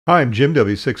Hi, I'm Jim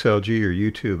W6LG or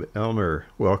YouTube Elmer.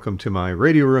 Welcome to my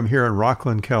radio room here in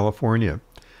Rockland, California.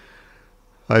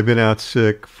 I've been out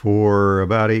sick for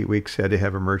about 8 weeks, had to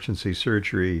have emergency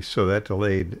surgery, so that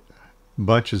delayed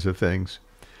bunches of things.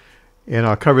 And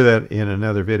I'll cover that in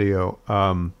another video.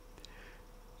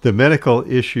 The medical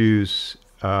issues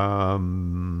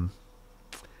involve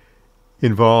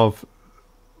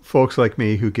folks like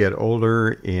me who get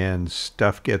older and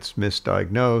stuff gets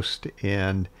misdiagnosed,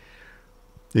 and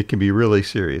it can be really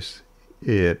serious.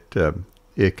 It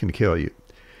can kill you.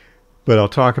 But I'll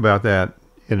talk about that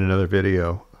in another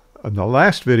video. In the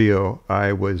last video,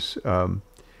 I was I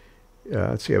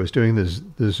was doing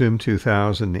the Zoom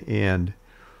 2000, and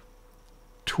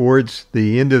towards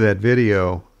the end of that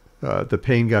video, the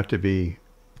pain got to be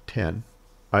 10.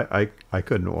 I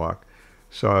couldn't walk,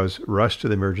 so I was rushed to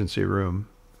the emergency room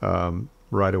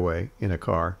right away in a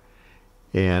car,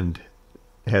 and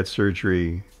had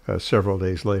surgery several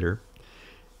days later.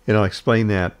 And I'll explain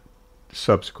that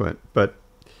subsequent. But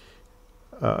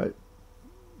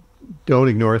don't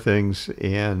ignore things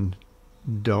and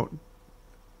don't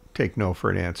take no for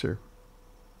an answer.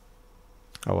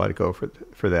 I'll let it go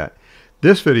for that.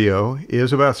 This video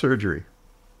is about surgery.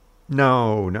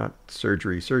 No, not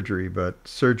surgery, but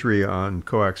surgery on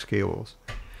coax cables.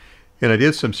 And I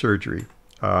did some surgery.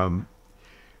 I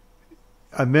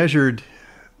measured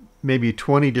maybe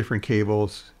 20 different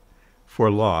cables for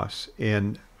loss,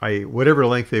 and whatever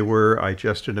length they were, I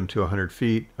adjusted them to 100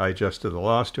 feet. I adjusted the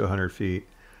loss to 100 feet.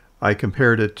 I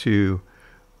compared it to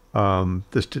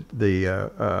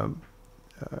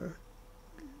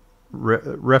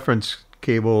reference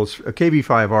cables. A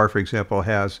KB5R, for example,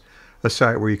 has a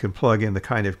site where you can plug in the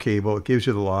kind of cable. It gives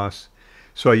you the loss.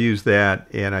 So I used that,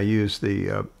 and I used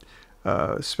the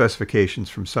specifications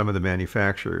from some of the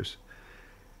manufacturers.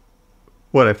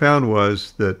 What I found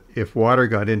was that if water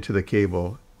got into the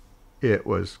cable, it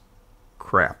was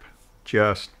crap,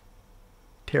 just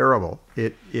terrible.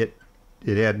 It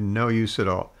had no use at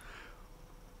all.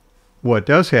 What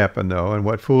does happen, though, and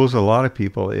what fools a lot of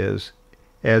people, is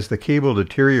as the cable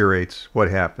deteriorates, what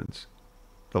happens?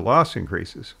 The loss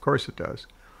increases. Of course it does.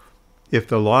 If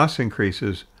the loss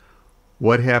increases,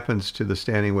 what happens to the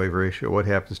standing wave ratio? What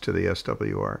happens to the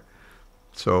SWR?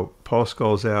 So pulse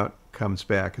goes out, comes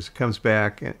back. As it comes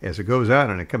back, as it goes out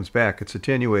and it comes back, it's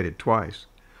attenuated twice.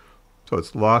 So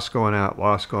it's loss going out,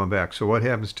 loss going back. So what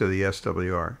happens to the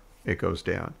SWR? It goes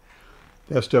down.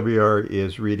 The SWR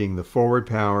is reading the forward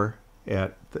power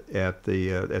at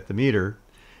the meter,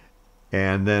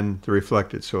 and then the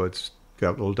reflected. So it's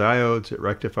got little diodes. It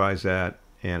rectifies that,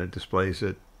 and it displays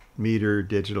it. Meter,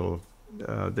 digital.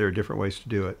 There are different ways to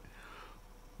do it.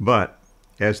 But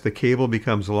as the cable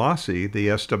becomes lossy, the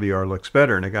SWR looks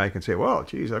better, and a guy can say, well,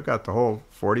 geez, I've got the whole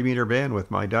 40-meter band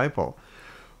with my dipole.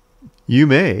 You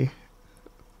may,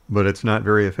 but it's not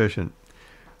very efficient.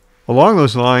 Along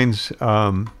those lines,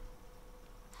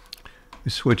 we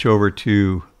switch over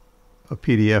to a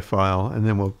PDF file, and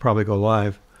then we'll probably go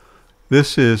live.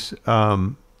 This is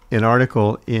an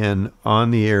article in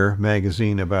OTA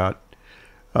Magazine about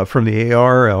from the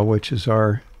ARRL, which is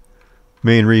our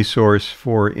main resource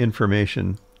for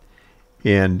information,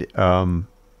 and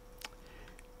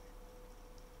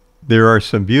there are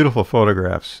some beautiful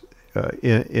photographs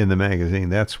in the magazine.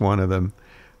 That's one of them.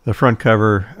 The front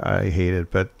cover, I hate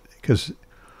it, but because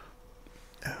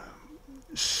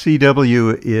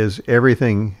CW is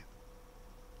everything,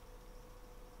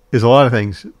 is a lot of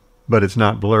things, but it's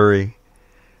not blurry,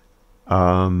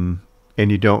 and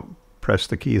you don't press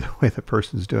the key the way the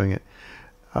person's doing it.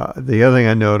 The other thing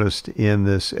I noticed in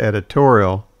this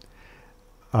editorial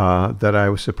that I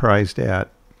was surprised at,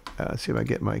 let's see if I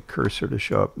get my cursor to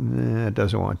show up. Nah, it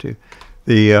doesn't want to.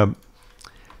 The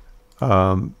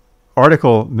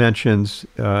article mentions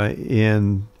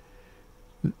in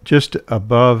just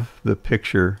above the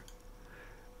picture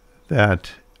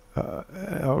that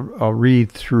I'll read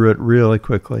through it really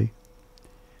quickly.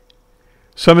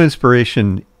 Some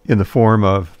inspiration in the form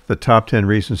of the top 10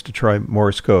 reasons to try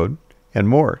Morse code and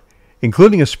more,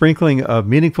 including a sprinkling of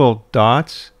meaningful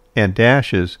dots and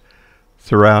dashes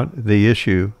throughout the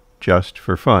issue just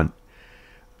for fun.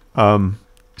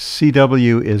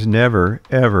 CW is never,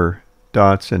 ever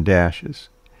dots and dashes.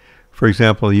 For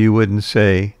example, you wouldn't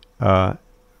say for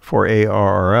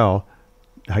ARRL,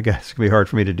 I guess it's going to be hard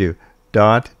for me to do,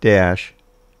 dot dash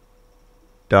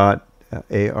dot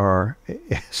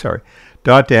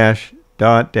dot dash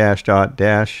dot dash dot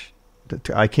dash.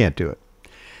 I can't do it.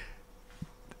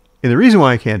 And the reason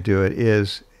why I can't do it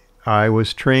is I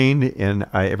was trained, and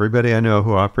everybody I know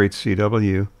who operates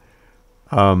CW,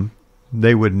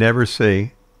 they would never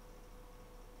say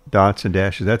dots and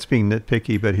dashes. That's being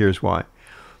nitpicky, but here's why.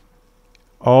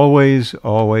 Always,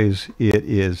 always it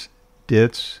is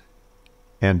dits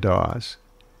and DAWs.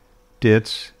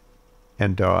 Dits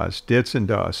and DAWs. Dits and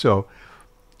DAWs. So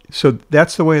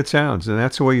that's the way it sounds, and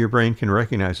that's the way your brain can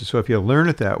recognize it. So if you learn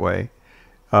it that way,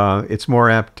 it's more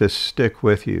apt to stick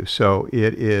with you. So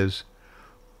it is,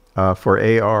 for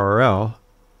ARRL,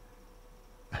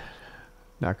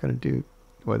 not going to do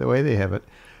the way they have it,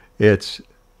 it's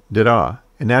da-da.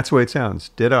 And that's the way it sounds.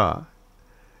 Da-da.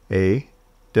 A,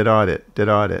 did-audit,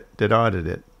 did-audit, did-audit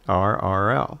it,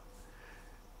 RRL.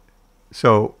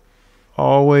 So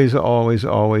always, always,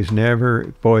 always, never,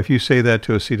 boy, if you say that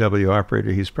to a CW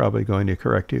operator, he's probably going to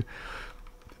correct you.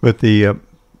 But the, and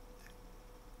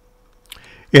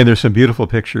there's some beautiful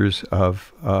pictures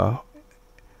of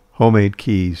homemade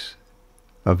keys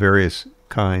of various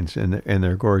kinds, and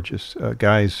they're gorgeous.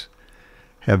 Guys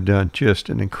have done just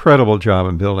an incredible job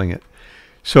in building it.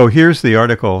 So here's the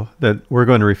article that we're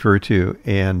going to refer to,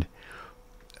 and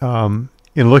in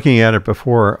looking at it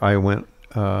before I went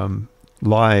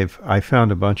live, I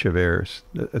found a bunch of errors,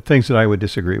 things that I would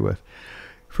disagree with.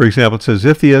 For example, it says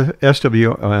if the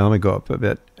let me go up a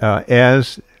bit,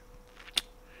 as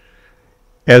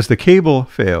the cable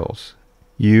fails,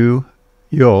 you'll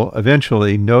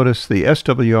eventually notice the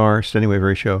SWR, standing wave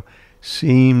ratio,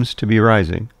 seems to be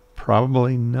rising.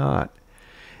 Probably not.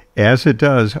 As it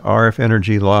does, RF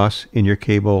energy loss in your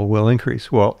cable will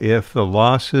increase. Well, if the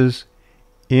losses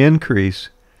increase,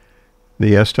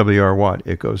 the SWR what?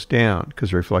 It goes down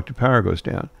because the reflected power goes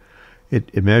down.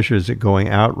 It measures it going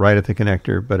out right at the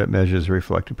connector, but it measures the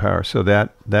reflected power. So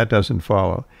that doesn't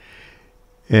follow.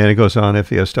 And it goes on, if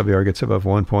the SWR gets above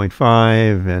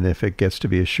 1.5, and if it gets to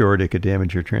be a short, it could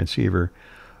damage your transceiver.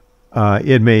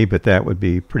 It may, but that would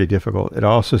be pretty difficult. It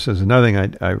also says another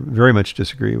thing I very much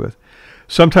disagree with.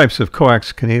 Some types of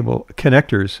coax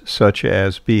connectors, such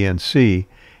as B and C,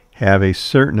 have a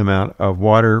certain amount of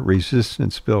water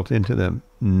resistance built into them.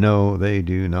 No, they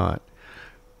do not.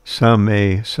 Some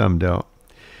may, some don't.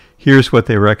 Here's what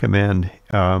they recommend,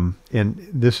 and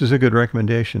this is a good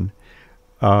recommendation.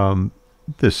 The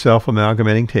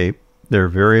self-amalgamating tape. There are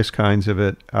various kinds of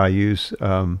it. I use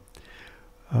stuff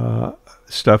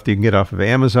that you can get off of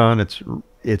Amazon.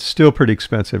 It's still pretty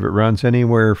expensive. It runs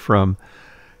anywhere from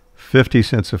 50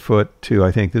 cents a foot to,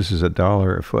 I think this is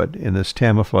 $1 a foot. And this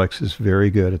Tamiflex is very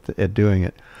good at doing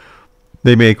it.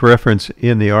 They make reference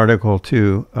in the article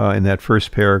to, in that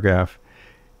first paragraph,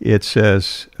 it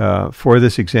says, for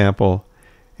this example,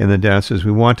 and then down it says,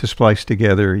 we want to splice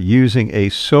together using a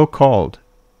so-called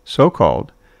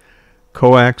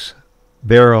coax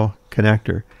barrel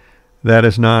connector. That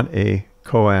is not a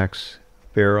coax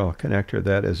barrel connector.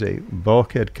 That is a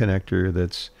bulkhead connector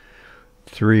that's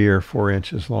 3 or 4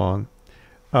 inches long.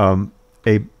 A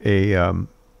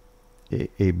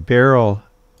barrel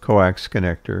coax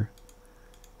connector.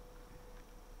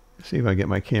 Let's see if I get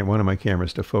my one of my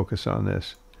cameras to focus on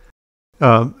this.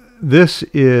 This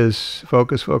is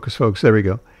focus. There we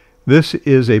go. This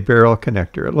is a barrel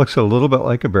connector. It looks a little bit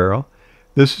like a barrel.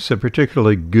 This is a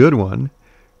particularly good one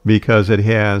because it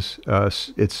has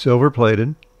it's silver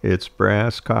plated. It's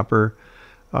brass, copper.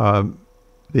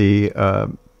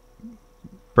 The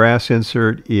brass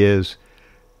insert is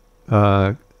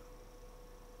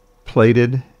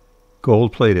plated,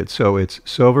 gold plated. So it's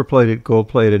silver plated, gold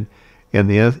plated, and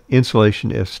the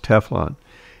insulation is Teflon.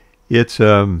 It's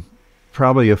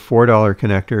probably a $4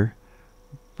 connector,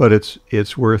 but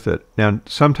it's worth it. Now,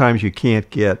 sometimes you can't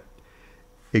get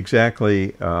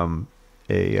exactly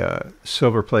a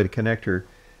silver plated connector,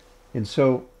 and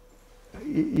so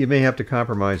you may have to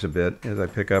compromise a bit as I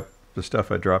pick up the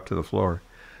stuff I dropped to the floor.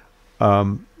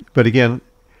 But again,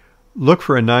 look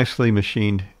for a nicely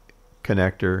machined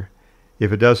connector.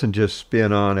 If it doesn't just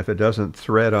spin on, if it doesn't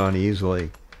thread on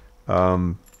easily,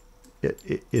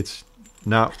 it's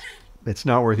not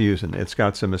worth using. It's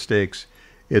got some mistakes.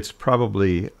 It's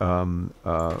probably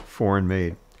foreign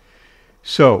made.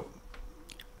 So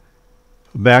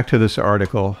back to this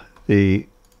article.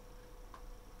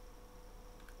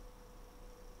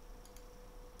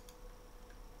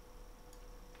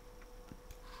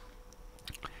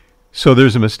 So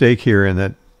there's a mistake here in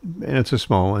that, and it's a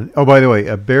small one. Oh, by the way,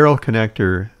 a barrel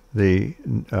connector, if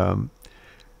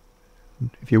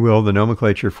you will, the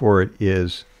nomenclature for it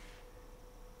is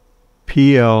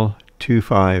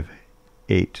PL258.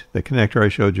 The connector I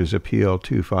showed you is a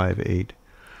PL258.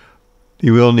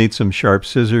 You will need some sharp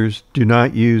scissors. Do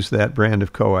not use that brand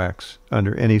of coax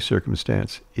under any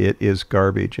circumstance. It is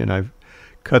garbage, and I've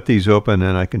cut these open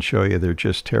and I can show you they're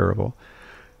just terrible.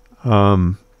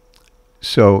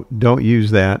 So don't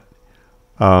use that.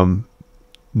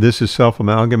 This is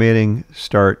self-amalgamating.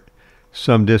 Start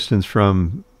some distance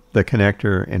from the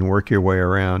connector and work your way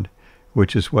around,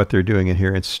 which is what they're doing in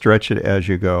here, and stretch it as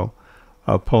you go,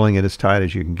 pulling it as tight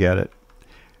as you can get it.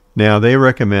 Now they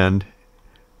recommend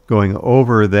going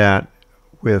over that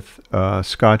with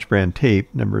Scotch brand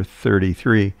tape number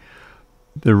 33.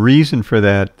 The reason for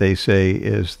that, they say,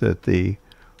 is that the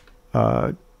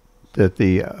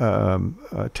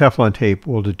Teflon tape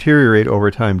will deteriorate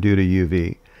over time due to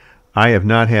UV. I have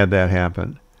not had that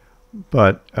happen,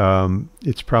 but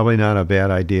it's probably not a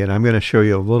bad idea. And I'm going to show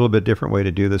you a little bit different way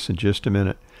to do this in just a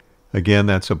minute. Again,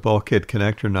 that's a bulkhead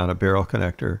connector, not a barrel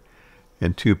connector,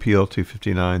 and two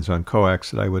PL259s on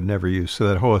coax that I would never use. So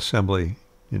that whole assembly,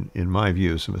 in my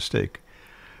view, is a mistake.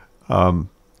 I'm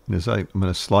going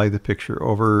to slide the picture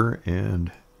over,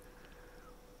 and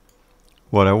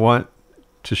what I want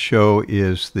to show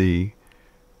is the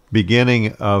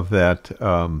beginning of that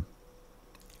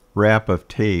wrap of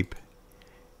tape.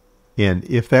 And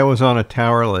if that was on a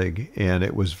tower leg and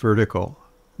it was vertical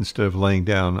instead of laying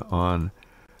down on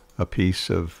a piece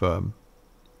of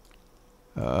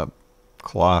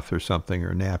cloth or something,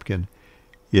 or napkin,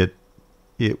 it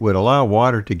would allow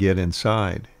water to get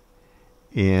inside,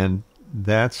 and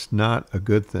that's not a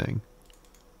good thing.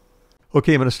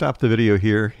 Okay, I'm going to stop the video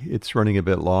here. It's running a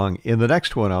bit long. In the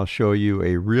next one, I'll show you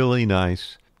a really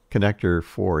nice connector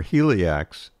for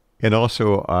Heliax, and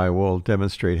also I will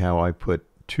demonstrate how I put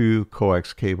two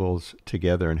coax cables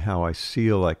together and how I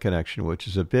seal that connection, which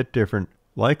is a bit different.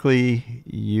 Likely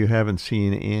you haven't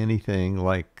seen anything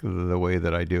like the way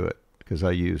that I do it, because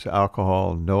I use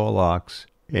alcohol, no locks,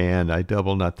 and I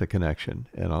double nut the connection,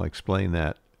 and I'll explain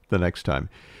that the next time.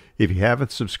 If you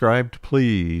haven't subscribed,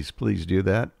 please do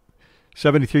that.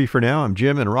 73 for now. I'm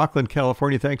Jim in Rockland,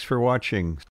 California. Thanks for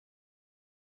watching.